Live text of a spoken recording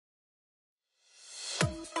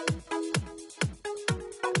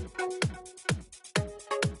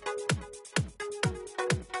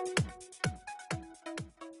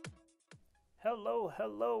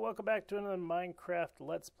hello, welcome back to another Minecraft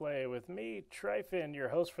Let's Play with me, Tryfin, your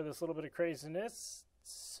host for this little bit of craziness.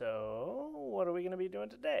 So, what are we going to be doing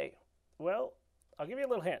today? Well, I'll give you a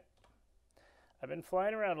little hint. I've been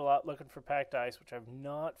flying around a lot looking for packed ice, which I've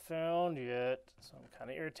not found yet, so I'm kind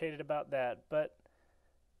of irritated about that, but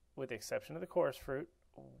with the exception of the chorus fruit,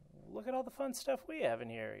 look at all the fun stuff we have in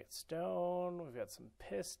here. We got stone, we've got some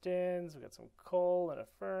pistons, we've got some coal and a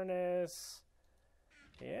furnace.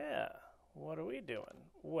 Yeah. What are we doing?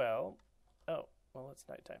 Well, it's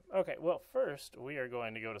nighttime. Okay, well, first, we are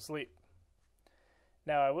going to go to sleep.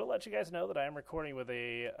 Now, I will let you guys know that I am recording with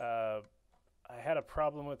I had a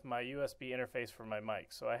problem with my USB interface for my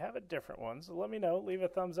mic, so I have a different one. So let me know. Leave a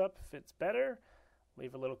thumbs up if it's better.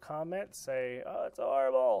 Leave a little comment. Say, oh, it's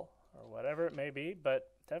horrible, or whatever it may be, but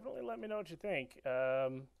definitely let me know what you think.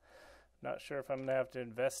 Not sure if I'm going to have to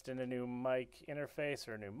invest in a new mic interface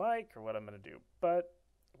or a new mic or what I'm going to do, but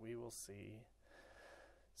we will see.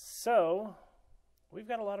 So, we've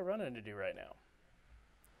got a lot of running to do right now.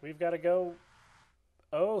 We've got to go,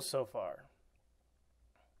 so far.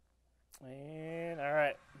 And,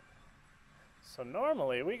 alright. So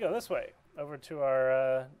normally, we go this way, over to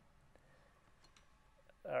our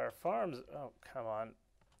farms. Oh, come on.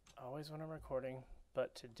 Always when I'm recording.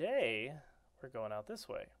 But today, we're going out this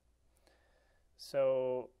way.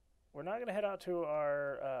 So, we're not going to head out to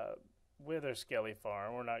our Wither Skelly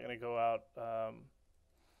farm. We're not going to go out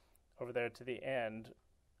over there to the end.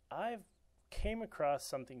 I've came across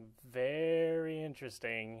something very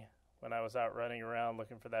interesting when I was out running around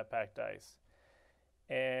looking for that packed ice.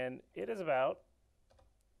 And it is about,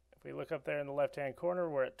 if we look up there in the left-hand corner,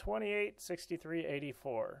 we're at 28, 63,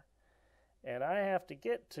 84. And I have to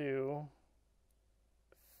get to,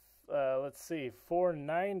 let's see,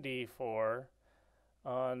 494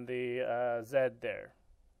 on the Z there.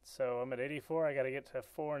 So I'm at 84, I got to get to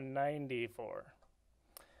 494.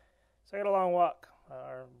 So I got a long walk,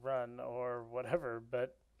 or run, or whatever,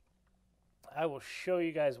 but I will show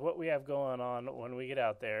you guys what we have going on when we get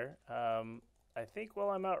out there. I think while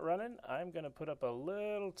I'm out running, I'm going to put up a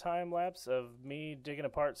little time lapse of me digging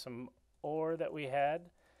apart some ore that we had.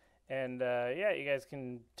 And yeah, you guys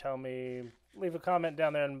can tell me, leave a comment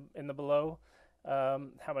down there in the below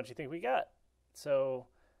how much you think we got. So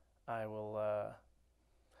I will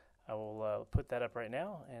put that up right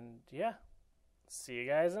now, and yeah, see you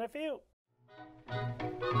guys in a few.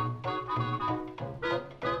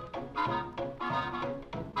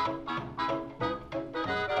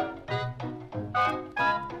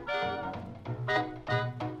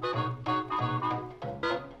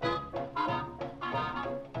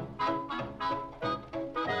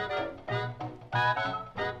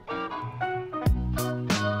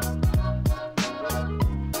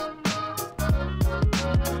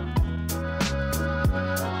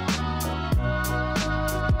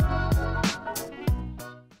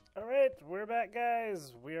 We're back,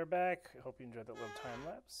 guys. We are back. I hope you enjoyed that little time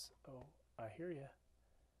lapse. Oh, I hear you.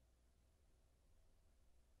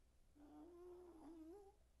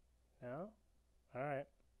 No? All right.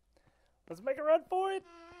 Let's make a run for it.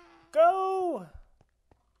 Go!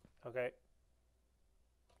 Okay.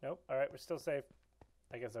 Nope. All right, we're still safe.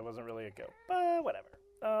 I guess that wasn't really a go, but whatever.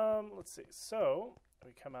 Let's see. So,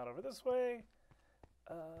 we come out over this way.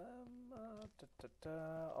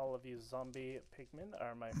 All of you zombie pigmen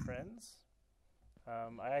are my friends.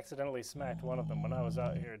 I accidentally smacked one of them when I was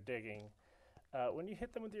out here digging. When you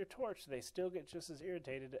hit them with your torch, they still get just as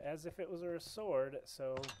irritated as if it was a sword,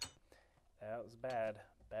 so that was bad.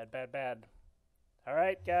 Bad.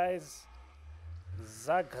 Alright, guys.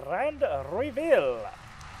 The grand reveal. Let's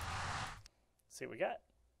see what we got.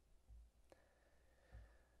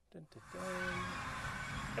 Dun, dun, dun.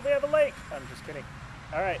 And we have a lake. I'm just kidding.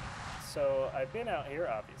 Alright, so I've been out here,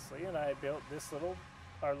 obviously, and I built this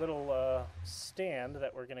our little stand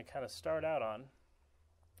that we're going to kind of start out on.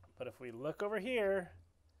 But if we look over here,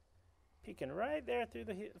 peeking right there through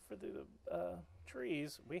the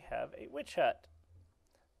trees, we have a witch hut.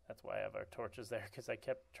 That's why I have our torches there, because I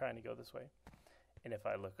kept trying to go this way. And if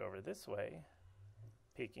I look over this way,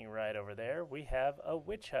 peeking right over there, we have a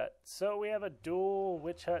witch hut. So we have a dual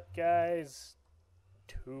witch hut, guys.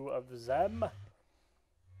 2 of them.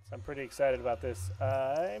 So I'm pretty excited about this.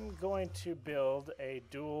 I'm going to build a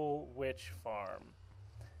dual witch farm.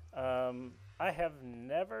 I have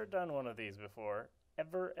never done one of these before,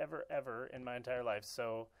 ever in my entire life.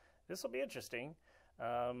 So this will be interesting.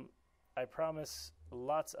 I promise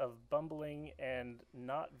lots of bumbling and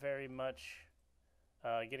not very much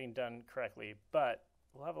getting done correctly, but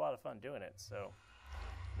we'll have a lot of fun doing it. So,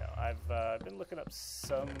 no, I've been looking up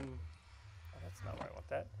some. Oh, that's not where I want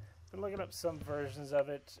that. been looking up some versions of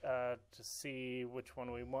it to see which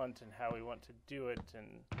one we want and how we want to do it,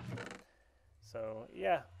 and so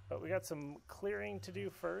yeah. But we got some clearing to do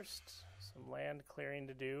first, some land clearing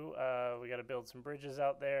to do. We got to build some bridges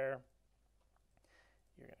out there.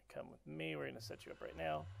 You're gonna come with me. We're gonna set you up right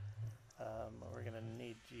now. We're gonna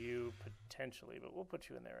need you potentially, but we'll put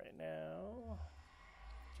you in there right now,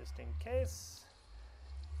 just in case.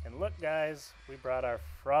 And look, guys, we brought our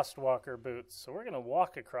Frostwalker boots, so we're gonna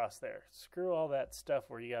walk across there. Screw all that stuff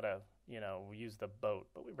where you gotta, use the boat,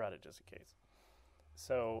 but we brought it just in case.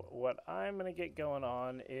 So what I'm gonna get going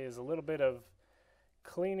on is a little bit of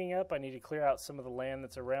cleaning up. I need to clear out some of the land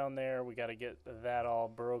that's around there. We got to get that all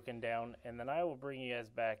broken down, and then I will bring you guys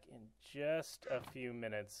back in just a few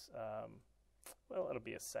minutes. Well, it'll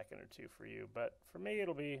be a second or two for you, but for me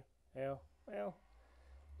it'll be, well,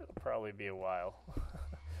 it'll probably be a while.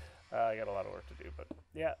 I got a lot of work to do, but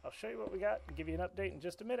yeah, I'll show you what we got and give you an update in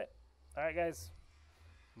just a minute. All right, guys,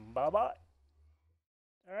 bye-bye.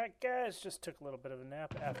 All right, guys, just took a little bit of a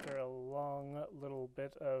nap after a long little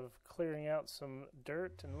bit of clearing out some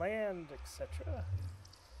dirt and land, etc.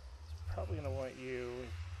 Probably going to want you. We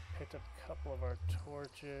picked up a couple of our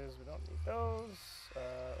torches. We don't need those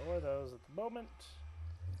or those at the moment.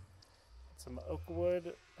 Some oak wood,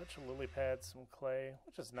 a bunch of lily pads, some clay,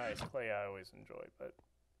 which is nice. Clay I always enjoy. But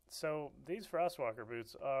so these Frostwalker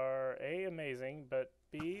boots are A, amazing, but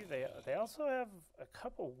B, they also have a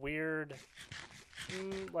couple weird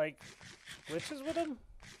like glitches with them,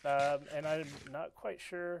 and I'm not quite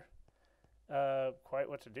sure quite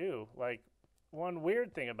what to do. Like, one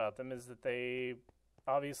weird thing about them is that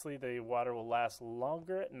obviously the water will last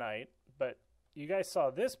longer at night, but you guys saw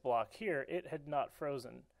this block here, it had not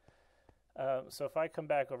frozen. So if I come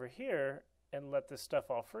back over here and let this stuff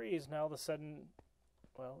all freeze, now all of a sudden,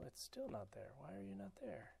 well, it's still not there. Why are you not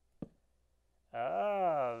there?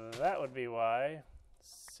 Ah, that would be why.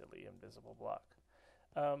 Silly invisible block.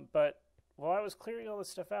 But while I was clearing all this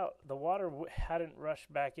stuff out, the water hadn't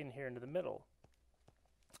rushed back in here into the middle.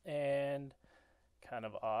 And kind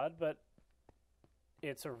of odd, but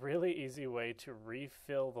it's a really easy way to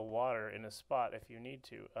refill the water in a spot if you need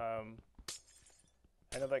to.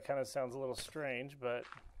 I know that kind of sounds a little strange, but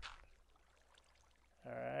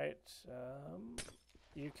all right.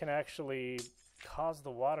 You can actually cause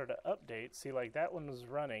the water to update. See, like that one was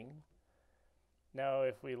running. Now,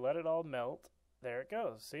 if we let it all melt, there it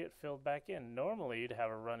goes. See, it filled back in. Normally, you'd have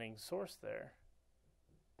a running source there.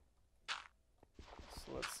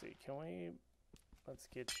 So let's see. Let's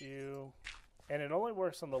get you. And it only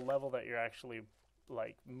works on the level that you're actually,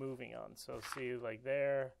 like, moving on. So see, like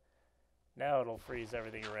there. Now it'll freeze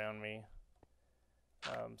everything around me.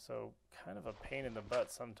 So kind of a pain in the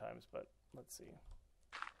butt sometimes, but let's see.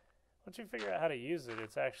 Once you figure out how to use it,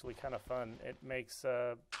 it's actually kind of fun. It makes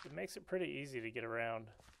it pretty easy to get around.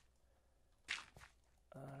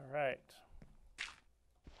 All right.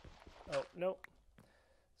 Oh, nope.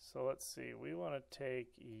 So let's see. We want to take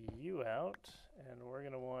you out, and we're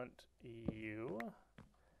going to want you.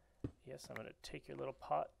 Yes, I'm going to take your little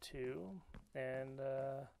pot too. And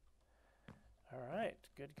all right.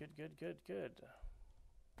 Good.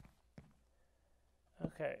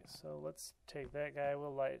 Okay, so let's take that guy.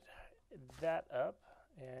 We'll light that up,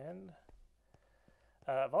 and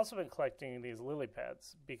I've also been collecting these lily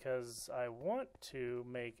pads because I want to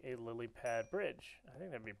make a lily pad bridge. I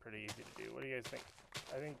think that'd be pretty easy to do. What do you guys think?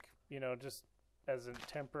 I think, just as a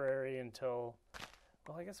temporary until,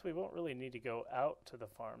 well, I guess we won't really need to go out to the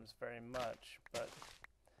farms very much, but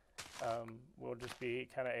we'll just be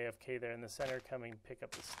kind of AFK there in the center, coming pick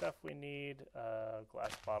up the stuff we need,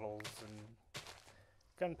 glass bottles and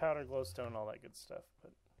gunpowder, glowstone, all that good stuff.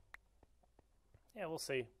 But yeah, we'll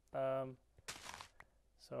see. So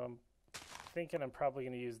I'm thinking I'm probably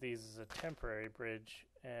going to use these as a temporary bridge,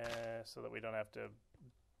 so that we don't have to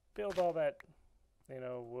build all that,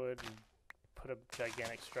 wood and put a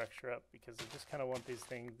gigantic structure up, because I just kind of want these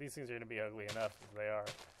things. These things are going to be ugly enough as they are.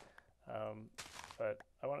 But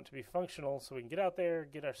I want it to be functional so we can get out there,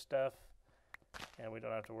 get our stuff, and we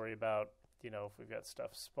don't have to worry about, if we've got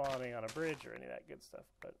stuff spawning on a bridge or any of that good stuff.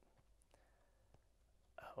 But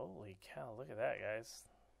holy cow, look at that, guys.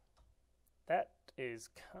 That is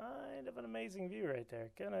kind of an amazing view right there.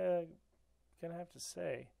 Gonna have to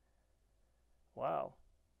say. Wow.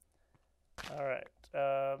 All right.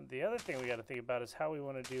 The other thing we got to think about is how we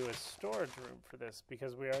want to do a storage room for this,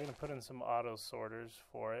 because we are going to put in some auto sorters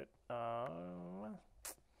for it. Not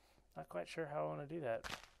quite sure how I want to do that.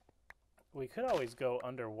 We could always go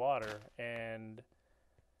underwater, and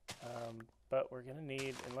but we're going to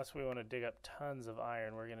need, unless we want to dig up tons of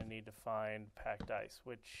iron, we're going to need to find packed ice,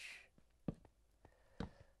 which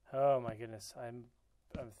Oh my goodness, I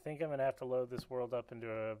think I'm gonna have to load this world up into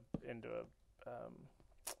a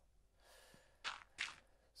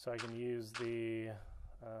so I can use the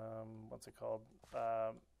what's it called?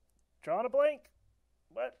 Drawing a blank.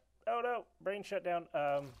 What? Oh no, brain shut down.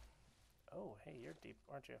 Oh hey, you're deep,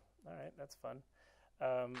 aren't you? All right, that's fun.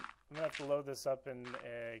 I'm gonna have to load this up in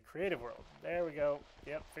a creative world. There we go.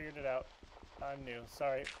 Yep, figured it out. I'm new.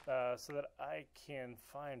 Sorry. So that I can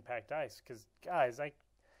find packed ice. Because guys,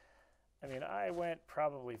 I mean, I went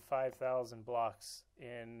probably 5,000 blocks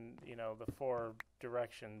in, you know, the 4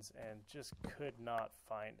 directions and just could not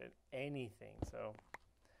find anything. So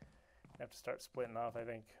I have to start splitting off, I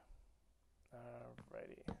think.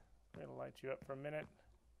 Alrighty. We're going to light you up for a minute.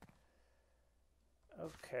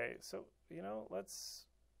 Okay, so, you know, let's...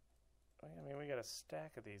 I mean, we got a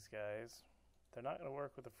stack of these guys. They're not going to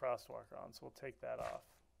work with the Frostwalker on, so we'll take that off.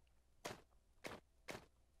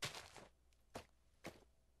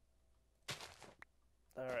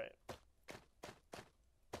 Alright.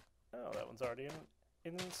 Oh, that one's already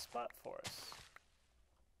in the spot for us.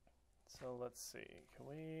 So let's see. Can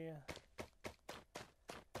we...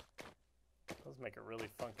 Those make a really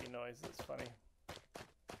funky noise. That's funny.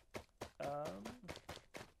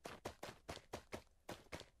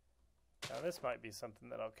 Now this might be something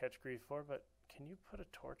that I'll catch grief for, but can you put a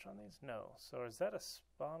torch on these? No. So is that a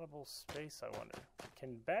spawnable space, I wonder?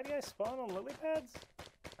 Can bad guys spawn on lily pads?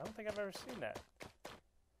 I don't think I've ever seen that.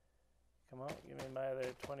 Come on, give me my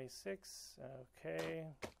other 26. Okay.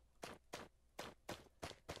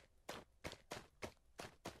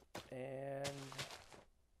 And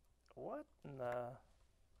what in the...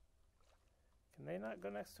 Can they not go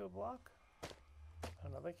next to a block? Oh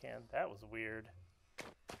no, they can. That was weird.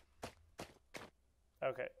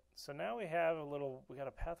 Okay, so now we have we got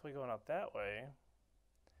a pathway going out that way.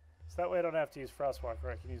 So that way I don't have to use Frostwalker.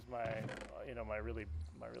 I can use my, you know, my really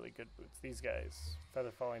good boots. These guys,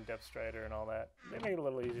 Feather Falling, Depth Strider, and all that. They make it a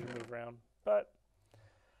little easier to move around. But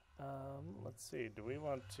let's see. Do we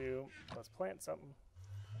want to? Let's plant something.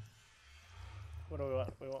 What do we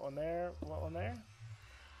want? We want one there. We want one there.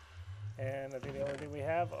 And I think the only thing we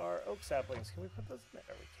have are oak saplings. Can we put those in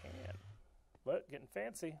there? We can. Look, getting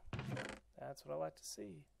fancy. That's what I like to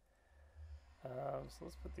see. So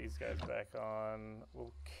let's put these guys back on.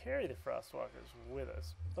 We'll carry the Frostwalkers with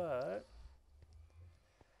us, but...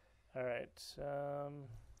 Alright,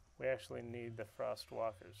 we actually need the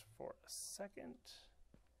Frostwalkers for a second.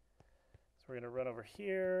 So we're going to run over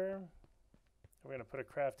here. We're going to put a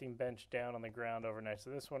crafting bench down on the ground over next to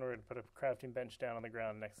this one. We're going to put a crafting bench down on the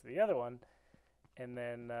ground next to the other one. And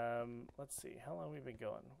then, let's see, how long have we been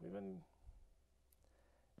going? We've been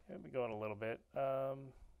going a little bit.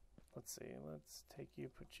 Let's see, let's take you,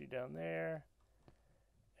 put you down there.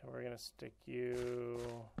 And we're going to stick you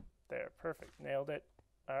there. Perfect, nailed it.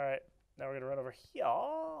 All right, now we're going to run over here.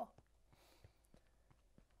 Oh,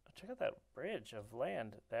 check out that bridge of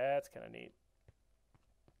land. That's kind of neat.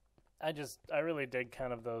 I really dig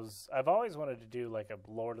kind of those. I've always wanted to do like a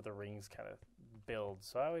Lord of the Rings kind of build.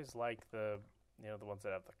 So I always like the, you know, the ones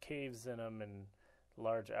that have the caves in them and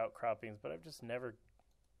large outcroppings, but I've just never,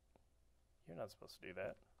 you're not supposed to do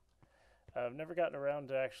that. I've never gotten around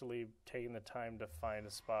to actually taking the time to find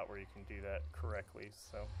a spot where you can do that correctly.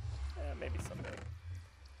 So maybe someday.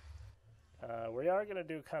 We are going to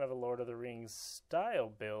do kind of a Lord of the Rings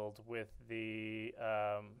style build with the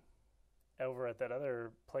over at that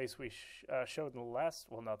other place we showed in the last,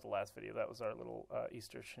 well, not the last video, that was our little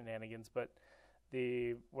Easter shenanigans, but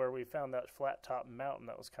where we found that flat top mountain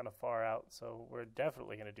that was kind of far out. So we're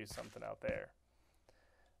definitely going to do something out there.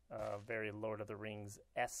 Very Lord of the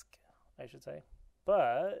Rings-esque, I should say.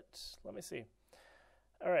 But let me see.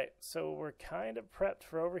 All right, so we're kind of prepped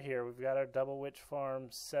for over here. We've got our double witch farm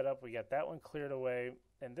set up. We got that one cleared away,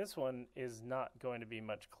 and this one is not going to be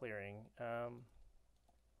much clearing.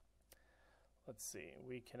 Let's see.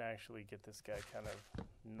 We can actually get this guy kind of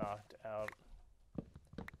knocked out,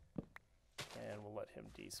 and we'll let him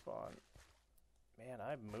despawn. Man,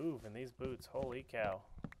 I move in these boots. Holy cow.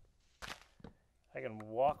 I can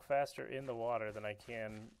walk faster in the water than I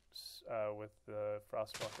can with the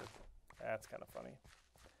Frostwalker. That's kind of funny.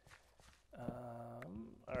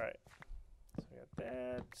 Alright, so we got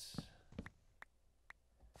that.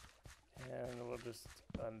 And we'll just,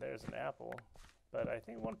 there's an apple. But I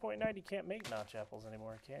think 1.9 you can't make notch apples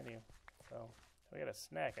anymore, can you? So, we got a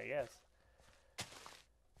snack, I guess.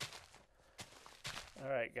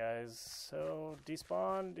 Alright guys, so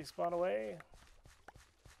despawn away.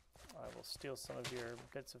 I will steal some of your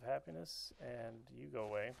bits of happiness, and you go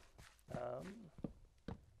away.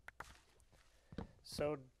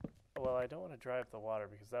 So, well, I don't want to dry up the water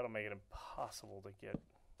because that'll make it impossible to get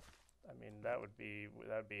I mean, that'd be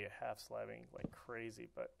a half slabbing like crazy.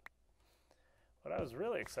 But what I was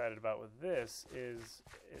really excited about with this is,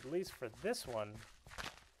 at least for this one,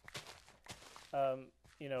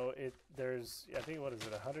 you know, there's, I think, what is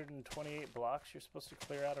it, 128 blocks you're supposed to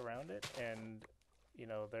clear out around it, and you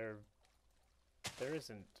know, there's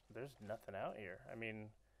nothing out here. I mean,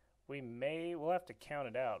 we'll have to count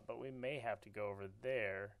it out, but we may have to go over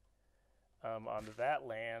there onto that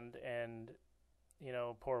land and, you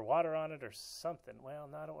know, pour water on it or something. Well,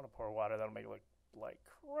 no, I don't want to pour water. That'll make it look like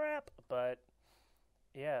crap. But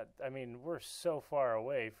yeah, I mean, we're so far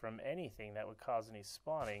away from anything that would cause any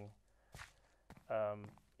spawning.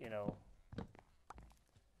 You know,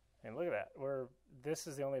 and look at that. This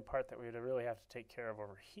is the only part that we'd really have to take care of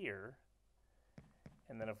over here.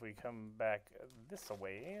 And then if we come back this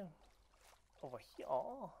way, over here,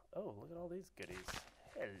 oh, look at all these goodies.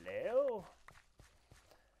 Hello.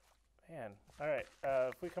 Man, all right,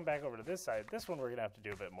 if we come back over to this side, this one we're going to have to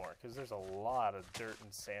do a bit more because there's a lot of dirt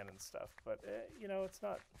and sand and stuff. But, you know, that's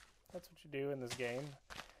what you do in this game.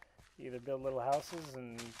 You either build little houses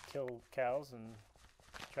and kill cows and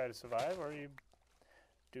try to survive, or you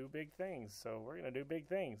do big things. So we're going to do big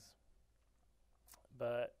things.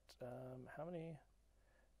 But how many?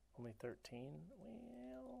 Only 13?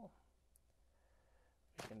 Well,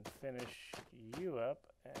 we can finish you up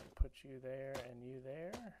and put you there and you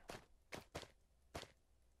there.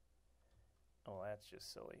 Oh, that's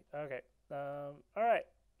just silly. Okay. All right.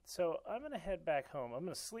 So I'm going to head back home. I'm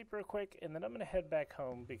going to sleep real quick, and then I'm going to head back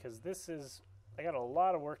home because I got a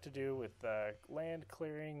lot of work to do with land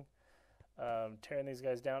clearing, tearing these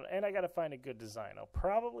guys down, and I got to find a good design. I'll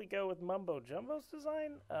probably go with Mumbo Jumbo's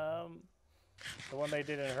design, the one they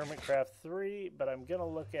did in Hermitcraft 3, but I'm going to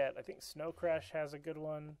look at, I think Snow Crash has a good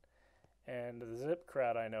one, and the Zip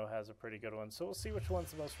Crowd I know has a pretty good one. So we'll see which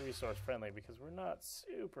one's the most resource friendly because we're not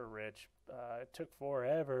super rich. It took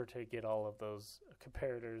forever to get all of those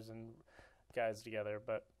comparators and guys together.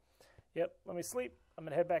 But, yep, let me sleep. I'm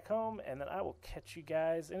going to head back home, and then I will catch you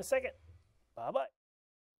guys in a second. Bye-bye.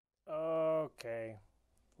 Okay.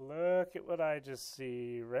 Look at what I just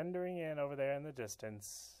see rendering in over there in the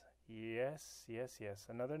distance. Yes, yes, yes.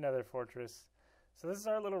 Another nether fortress. So this is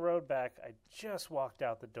our little road back. I just walked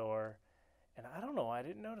out the door. And I don't know, I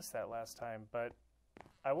didn't notice that last time, but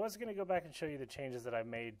I was going to go back and show you the changes that I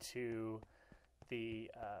made to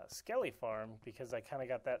the Skelly farm because I kind of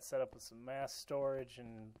got that set up with some mass storage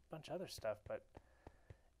and a bunch of other stuff. But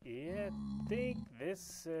yeah, I think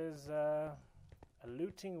this is a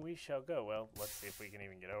looting we shall go. Well, let's see if we can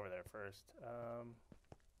even get over there first.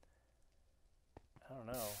 I don't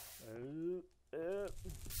know.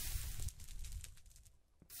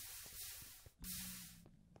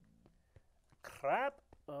 Crap.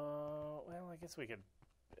 Well, I guess we could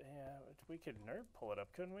nerd pull it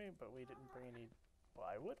up, couldn't we? But we didn't bring any.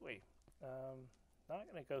 Why would we? Not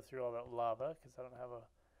gonna go through all that lava because I don't have a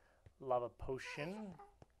lava potion.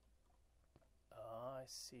 Oh, I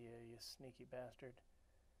see you, you sneaky bastard.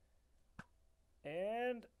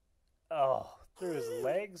 And through his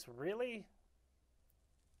legs, really?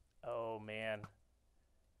 Oh man.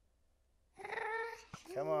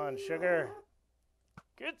 Come on, sugar.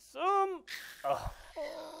 Get some! Oh,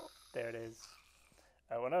 there it is.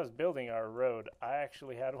 When I was building our road, I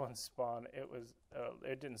actually had one spawn.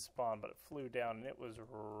 It didn't spawn, but it flew down, and it was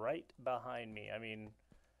right behind me. I mean,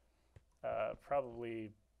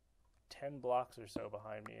 probably 10 blocks or so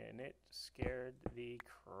behind me, and it scared the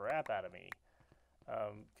crap out of me.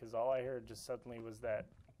 Because all I heard just suddenly was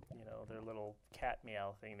that, you know, their little cat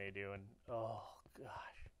meow thing they do, and oh, gosh.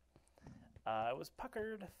 I was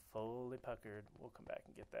puckered, fully puckered. We'll come back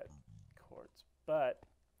and get that quartz. But,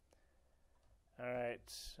 alright,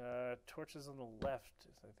 torches on the left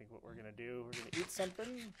is I think what we're going to do. We're going to eat something.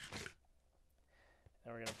 And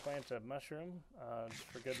we're going to plant a mushroom just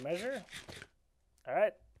for good measure.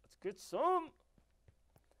 Alright, let's get some.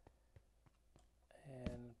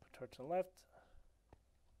 And put torch on the left.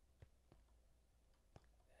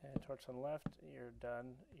 And torch on the left. You're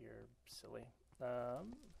done. You're silly. So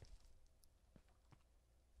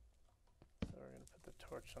we're going to put the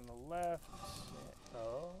torch on the left.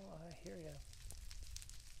 Oh, I hear ya.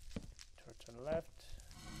 Torch on the left.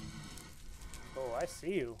 Oh, I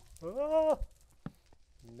see you. Oh!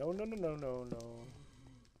 No, no, no, no, no, no.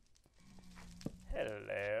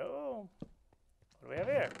 Hello. What do we have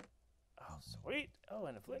here? Oh, sweet. Oh,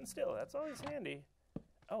 and a flint and steel. That's always handy.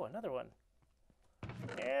 Oh, another one.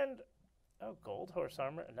 And, oh, gold horse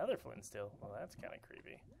armor. Another flint and steel. Well, that's kind of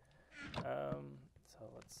creepy. So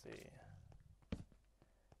let's see.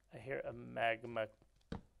 I hear a magma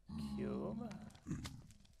cube.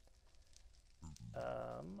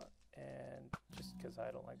 And just because I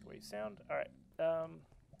don't like the way you sound. All right. So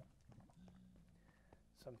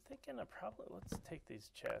I'm thinking let's take these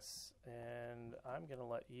chests, and I'm going to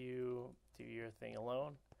let you do your thing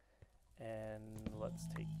alone. And let's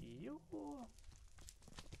take you.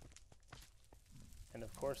 And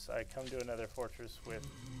of course, I come to another fortress with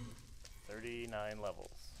 39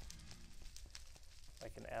 levels.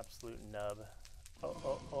 Like an absolute nub. Oh,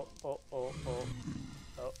 oh, oh, oh, oh, oh.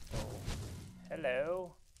 Oh, oh.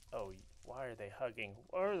 Hello. Oh, why are they hugging?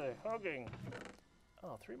 Why are they hugging?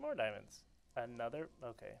 Oh, 3 more diamonds. Another,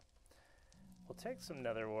 okay. We'll take some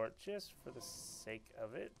nether wart just for the sake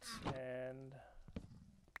of it. And,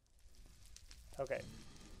 okay.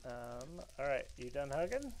 Alright, you done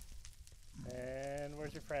hugging? And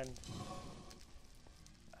where's your friend?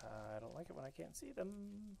 I don't like it when I can't see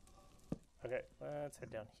them. Okay, let's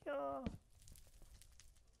head down here.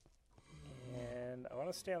 And I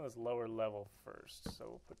want to stay on this lower level first. So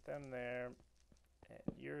we'll put them there. And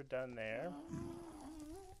you're done there.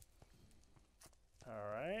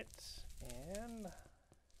 Alright. And...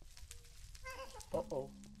 uh-oh.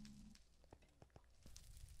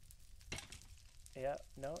 Yeah,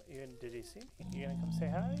 no, did he see me? You gonna come say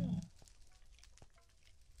hi?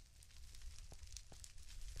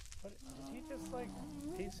 What, did he just, like,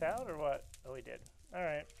 peace out or what? Oh, he did.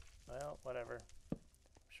 Alright. Well, whatever.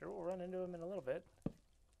 Sure, we'll run into him in a little bit.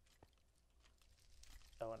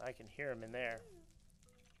 Oh, and I can hear him in there.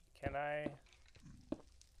 Can I?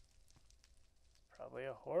 Probably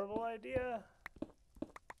a horrible idea.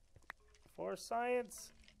 For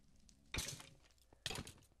science.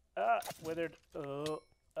 Ah, withered. Oh,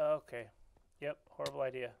 okay. Yep, horrible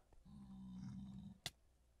idea.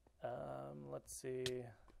 Let's see.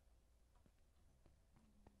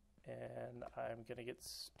 And I'm gonna get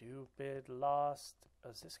stupid lost. Oh,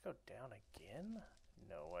 does this go down again?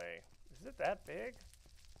 No way. Is it that big?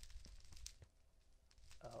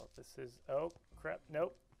 Oh, this is... oh, crap.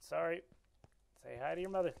 Nope. Sorry. Say hi to your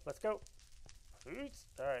mother. Let's go. Oops.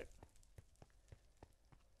 All right.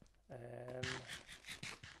 And...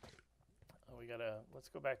 oh, we gotta... let's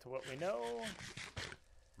go back to what we know.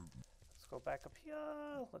 Let's go back up here.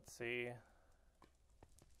 Let's see.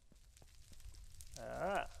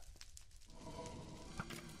 Ah.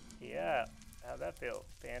 Yeah. How'd that feel?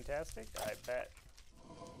 Fantastic? I bet.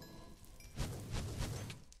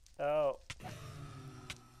 Oh.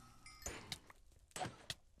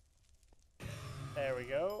 There we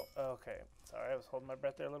go. Okay. Sorry, I was holding my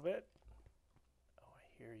breath there a little bit. Oh, I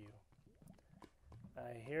hear you.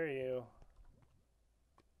 I hear you.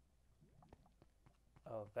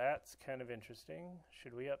 Oh, that's kind of interesting.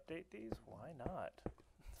 Should we update these? Why not?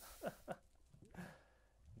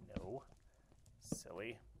 No.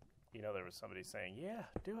 Silly. You know there was somebody saying, yeah,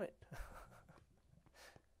 do it.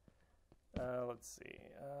 Let's see.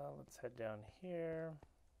 Let's head down here.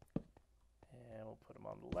 And we'll put them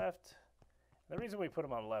on the left. The reason we put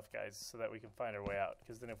them on the left, guys, is so that we can find our way out.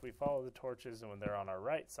 Because then if we follow the torches and when they're on our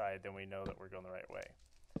right side, then we know that we're going the right way.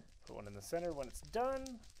 Put one in the center when it's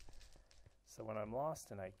done. So when I'm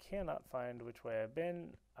lost and I cannot find which way I've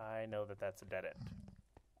been, I know that that's a dead end.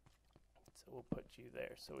 So we'll put you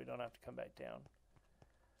there so we don't have to come back down.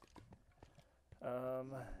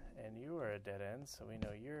 And you are a dead end, so we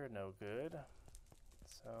know you're no good.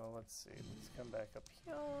 So let's see. Let's come back up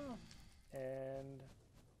here and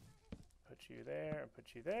put you there and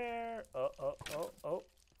put you there. Oh, oh, oh, oh.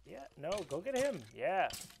 Yeah, no, go get him. Yeah,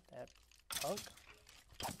 that punk.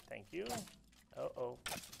 Thank you. Uh-oh.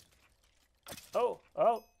 Oh,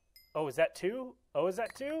 oh. Oh, is that 2? Oh, is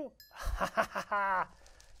that 2? Ha ha ha ha.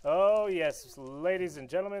 Oh, yes, ladies and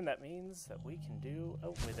gentlemen, that means that we can do a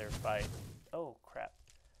wither fight. Oh, crap.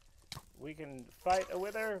 We can fight a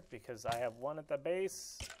wither because I have one at the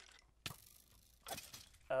base.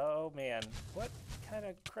 Oh, man. What kind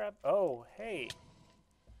of crap? Oh, hey.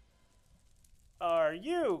 Are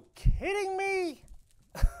you kidding me?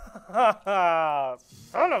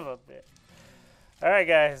 Son of a bitch. All right,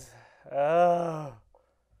 guys. Oh.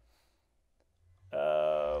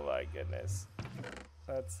 Oh, my goodness.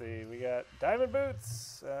 Let's see. We got diamond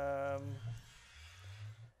boots.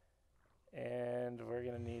 And we're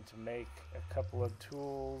going to need to make a couple of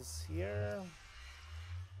tools here.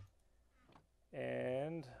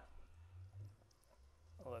 And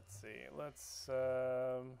let's see. Let's...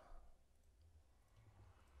 oh,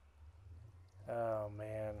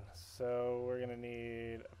 man. So we're going to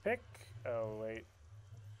need a pick. Oh, wait.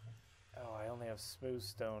 Oh, I only have smooth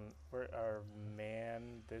stone. Oh,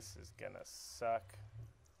 man, this is going to suck.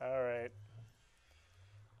 All right.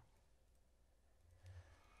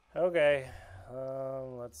 Okay.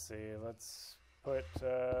 Let's see. Let's put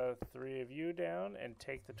 3 of you down and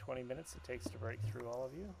take the 20 minutes it takes to break through all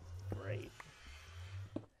of you. Great.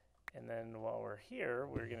 And then while we're here,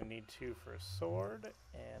 we're going to need 2 for a sword,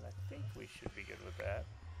 and I think we should be good with that.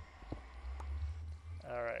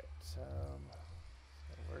 Alright, so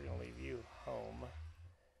we're going to leave you home.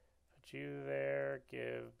 Put you there,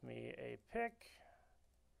 give me a pick.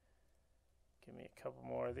 Give me a couple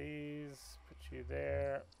more of these, put you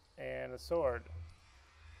there, and a sword.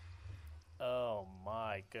 Oh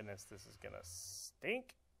my goodness, this is going to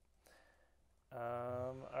stink.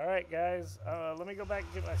 Alright guys, let me go back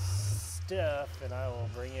and get my stuff and I will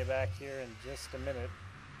bring you back here in just a minute.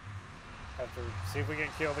 Have to see if we get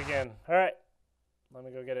killed again. Alright, let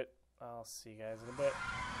me go get it. I'll see you guys in a bit.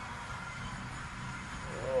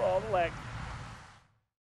 Oh, all the lag.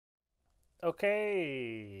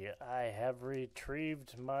 Okay, I have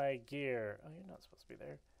retrieved my gear. Oh, you're not supposed to be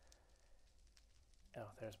there. Oh,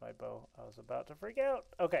 there's my bow. I was about to freak out.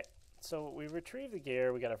 Okay. So we retrieved the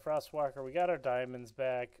gear, we got our Frostwalker, we got our diamonds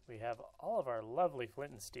back, we have all of our lovely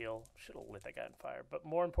flint and steel. Should have lit that guy on fire. But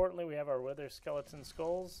more importantly, we have our wither skeleton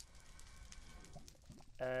skulls.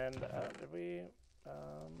 And do we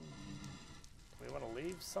want to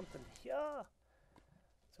leave something here?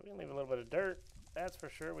 So we can leave a little bit of dirt, that's for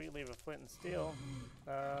sure. We can leave a flint and steel.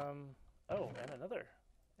 Oh, and another.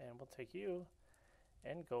 And we'll take you,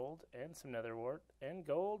 and gold, and some nether wart, and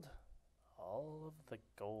gold. All of the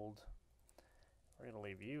gold. We're going to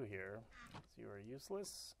leave you here because you are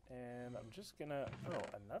useless. And I'm just going to... Oh,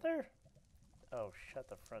 another? Oh, shut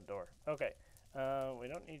the front door. Okay. We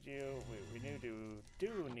don't need you. We do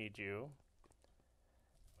need you.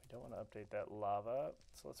 We don't want to update that lava.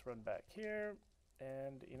 So let's run back here.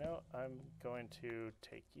 And, you know, I'm going to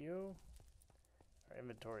take you. Our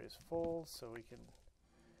inventory is full, so we can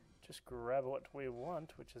just grab what we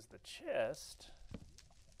want, which is the chest.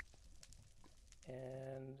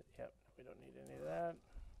 And, yep, we don't need any of that.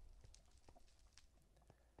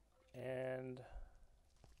 And,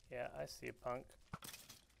 yeah, I see a punk.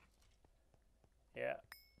 Yeah,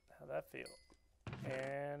 how'd that feel?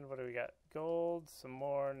 And what do we got? Gold, some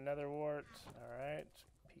more nether wart. Alright,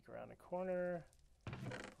 peek around the corner.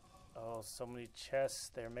 Oh, so many chests.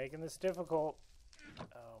 They're making this difficult.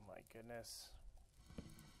 Oh, my goodness.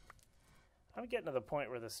 I'm getting to the point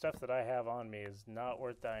where the stuff that I have on me is not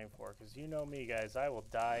worth dying for, because you know me, guys, I will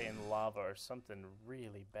die in lava or something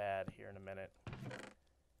really bad here in a minute.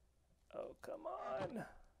 Oh, come on.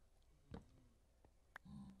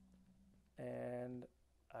 And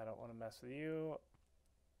I don't want to mess with you.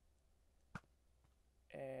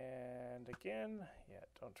 And again, yeah,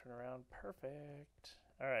 don't turn around. Perfect.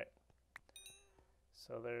 All right.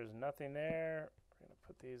 So there's nothing there. We're going to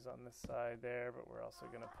put these on this side there, but we're also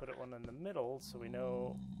going to put one in the middle so we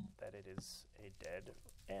know that it is a dead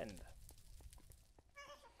end.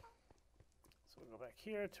 So we'll go back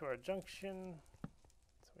here to our junction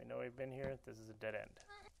so we know we've been here. This is a dead end.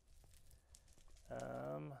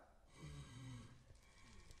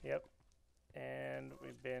 Yep. And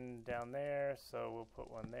we've been down there, so we'll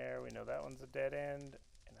put one there. We know that one's a dead end.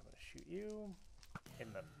 And I'm going to shoot you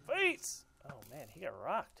in the face. Oh, man, he got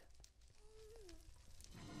rocked.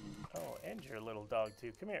 Oh, and your little dog,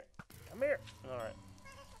 too. Come here. Come here. All right.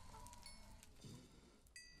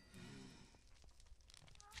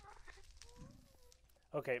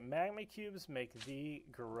 Okay, magma cubes make the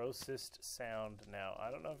grossest sound now. I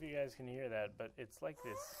don't know if you guys can hear that, but it's like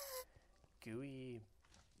this gooey...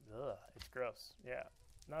 Ugh, it's gross. Yeah,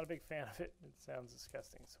 not a big fan of it. It sounds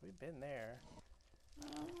disgusting. So we've been there.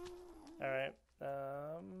 All right.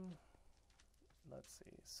 Let's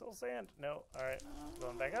see. Soul sand. No. All right.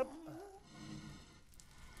 Going back up.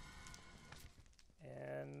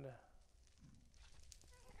 And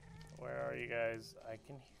where are you guys? I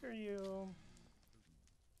can hear you.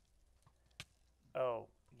 Oh,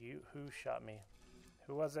 you. Who shot me?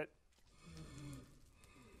 Who was it?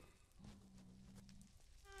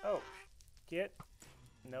 Oh, get.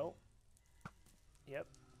 Nope. Yep.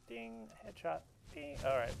 Ding. Headshot. Ding.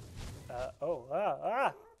 All right.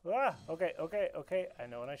 Okay, okay, okay. I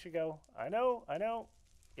know when I should go. I know.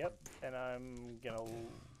 Yep. And I'm gonna...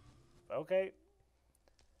 Okay.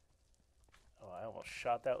 Oh, I almost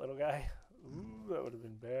shot that little guy. Ooh, that would have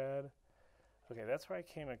been bad. Okay, that's where I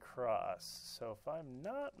came across. So if I'm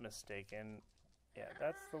not mistaken, yeah,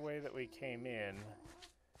 that's the way that we came in.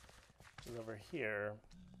 It was over here.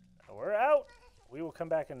 We're out. We will come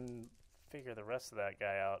back and figure the rest of that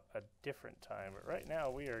guy out a different time. But right now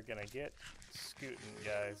we are going to get scooting,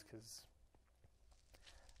 guys, because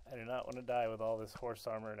I do not want to die with all this horse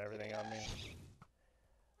armor and everything on me.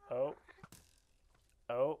 Oh.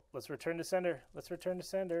 Oh, let's return to sender. Let's return to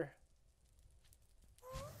sender.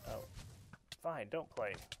 fine. Don't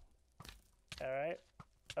play. All right.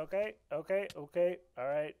 Okay. Okay. Okay. All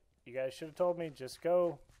right. You guys should have told me. Just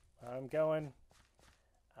go. I'm going.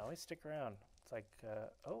 I always stick around. It's like,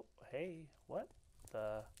 oh, hey, what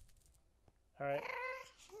the? All right.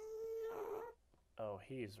 Oh,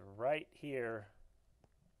 he's right here.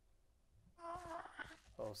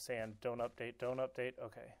 Oh, Sand, don't update. Don't update.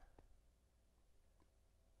 Okay.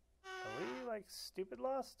 Are we, like, stupid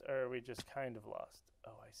lost? Or are we just kind of lost?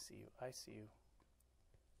 Oh, I see you. I see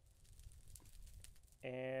you.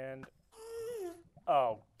 And...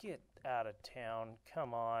 oh, get out of town.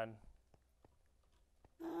 Come on.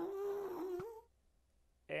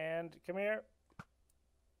 And come here.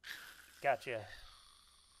 Gotcha.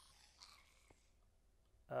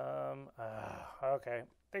 Okay. I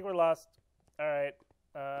think we're lost. All right.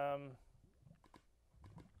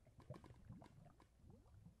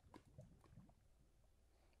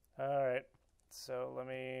 All right. So let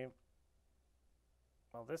me...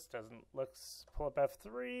 well, this doesn't... let's pull up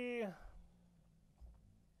F3.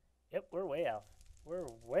 Yep, we're way off. We're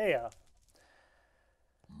way off.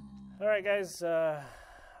 All right, guys.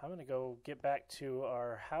 I'm going to go get back to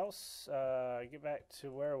our house, get back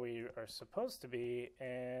to where we are supposed to be,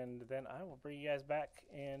 and then I will bring you guys back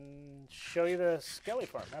and show you the Skelly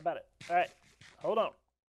farm. How about it? All right, hold on.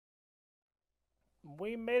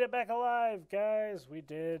 We made it back alive, guys. We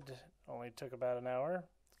did. Only took about an hour.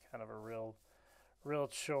 It's kind of a real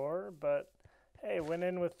chore, but hey, went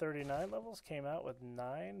in with 39 levels, came out with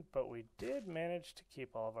 9, but we did manage to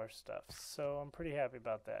keep all of our stuff, so I'm pretty happy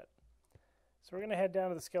about that. So we're going to head down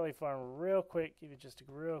to the Skelly farm real quick, give you just a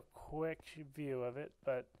real quick view of it.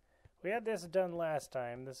 But we had this done last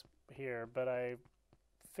time, this here, but I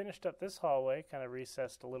finished up this hallway, kind of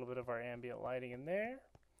recessed a little bit of our ambient lighting in there,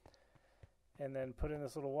 and then put in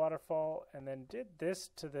this little waterfall, and then did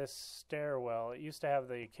this to this stairwell. It used to have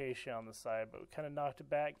the acacia on the side, but we kind of knocked it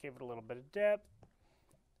back, gave it a little bit of depth,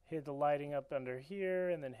 hid the lighting up under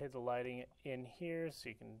here, and then hid the lighting in here, so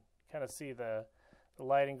you can kind of see the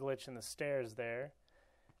lighting glitch in the stairs there.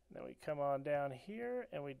 And then we come on down here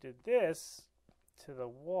and we did this to the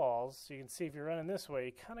walls, so you can see if you're running this way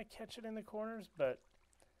you kind of catch it in the corners, but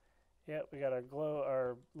yeah, we got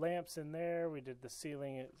our lamps in there. We did the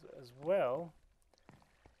ceiling as well.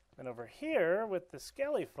 And over here with the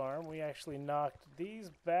Skelly farm, we actually knocked these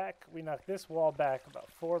back. We knocked this wall back about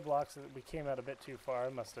 4 blocks. We came out a bit too far. I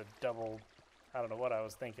must have doubled, I don't know what I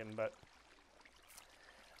was thinking, but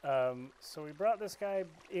so we brought this guy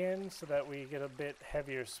in so that we get a bit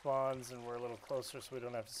heavier spawns and we're a little closer so we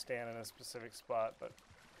don't have to stand in a specific spot. But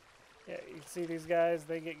yeah, you can see these guys,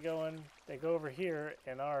 they get going, they go over here,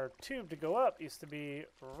 and our tube to go up used to be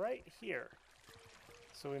right here.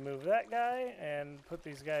 So we move that guy and put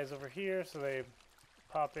these guys over here so they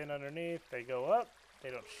pop in underneath, they go up, they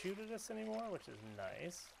don't shoot at us anymore, which is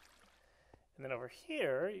nice. And then over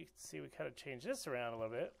here, you can see we kind of changed this around a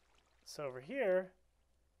little bit. So over here,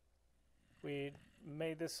 we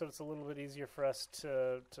made this so it's a little bit easier for us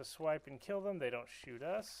to swipe and kill them. They don't shoot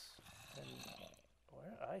us. And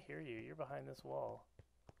where? I hear you. You're behind this wall.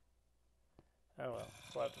 Oh well,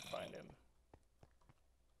 we'll have to find him.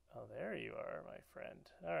 Oh, there you are, my friend.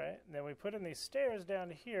 All right. And then we put in these stairs down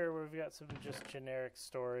to here where we've got some just generic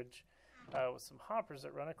storage with some hoppers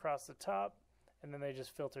that run across the top, and then they just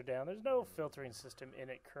filter down. There's no filtering system in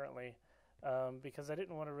it currently because I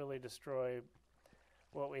didn't want to really destroy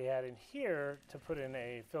what we had in here to put in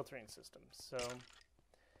a filtering system. So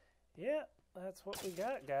yeah, that's what we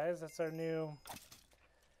got, guys. That's our new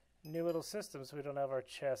little system, so we don't have our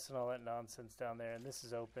chests and all that nonsense down there. And this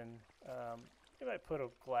is open. We might put a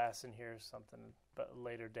glass in here or something, but a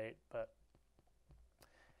later date. But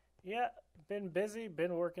yeah, been busy,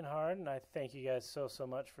 been working hard, and I thank you guys so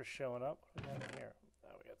much for showing up. What do we got in here?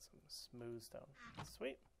 Oh, we got some smooth stone.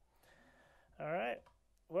 Sweet. All right.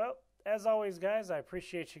 Well, as always, guys, I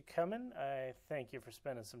appreciate you coming. I thank you for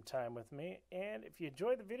spending some time with me. And if you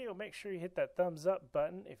enjoyed the video, make sure you hit that thumbs up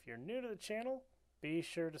button. If you're new to the channel, be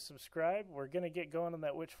sure to subscribe. We're going to get going on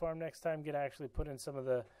that witch farm next time, get to actually put in some of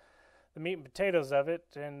the meat and potatoes of it.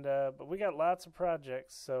 And but we got lots of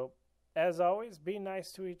projects. So, as always, be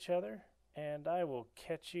nice to each other. And I will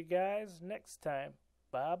catch you guys next time.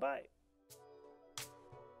 Bye-bye.